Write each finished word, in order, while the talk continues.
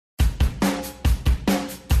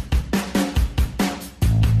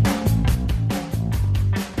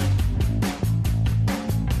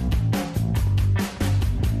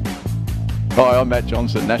I'm Matt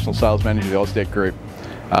Johnson, National Sales Manager of the Ausdeck Group.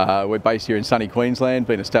 We're based here in sunny Queensland,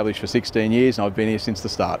 been established for 16 years and I've been here since the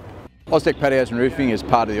start. Ausdeck Patios Roofing is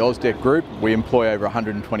part of the Ausdeck Group. We employ over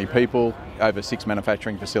 120 people, over 6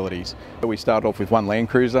 manufacturing facilities. We started off with one Land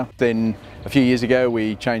Cruiser, then a few years ago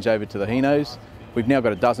we changed over to the Hinos. We've now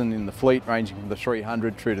got a dozen in the fleet, ranging from the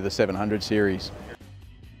 300 through to the 700 series.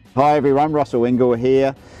 Hi everyone, Russell Wingle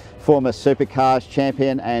here, former supercars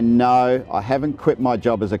champion, and no, I haven't quit my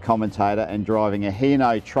job as a commentator and driving a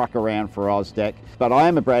Hino truck around for Ausdeck, but I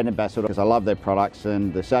am a brand ambassador because I love their products,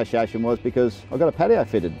 and the association was because I got a patio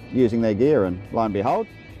fitted using their gear, and lo and behold,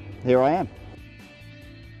 here I am.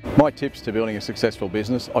 My tips to building a successful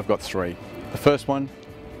business, I've got 3. The first one,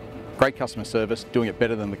 great customer service, doing it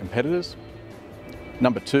better than the competitors.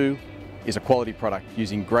 Number 2 is a quality product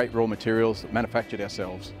using great raw materials manufactured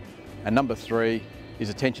ourselves. And number 3 is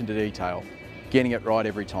attention to detail, getting it right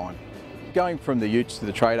every time. Going from the utes to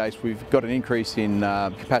the Tradies, we've got an increase in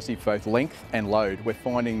capacity for both length and load. We're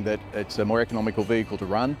finding that it's a more economical vehicle to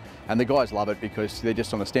run, and the guys love it because they're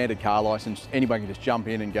just on a standard car licence. Anybody can just jump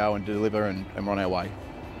in and go and deliver and run our way.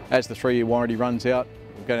 As the 3-year warranty runs out,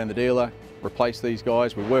 we'll go down the dealer, replace these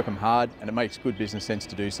guys, we work them hard, and it makes good business sense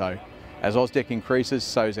to do so. As Ausdeck increases,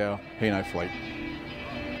 so is our Hino fleet.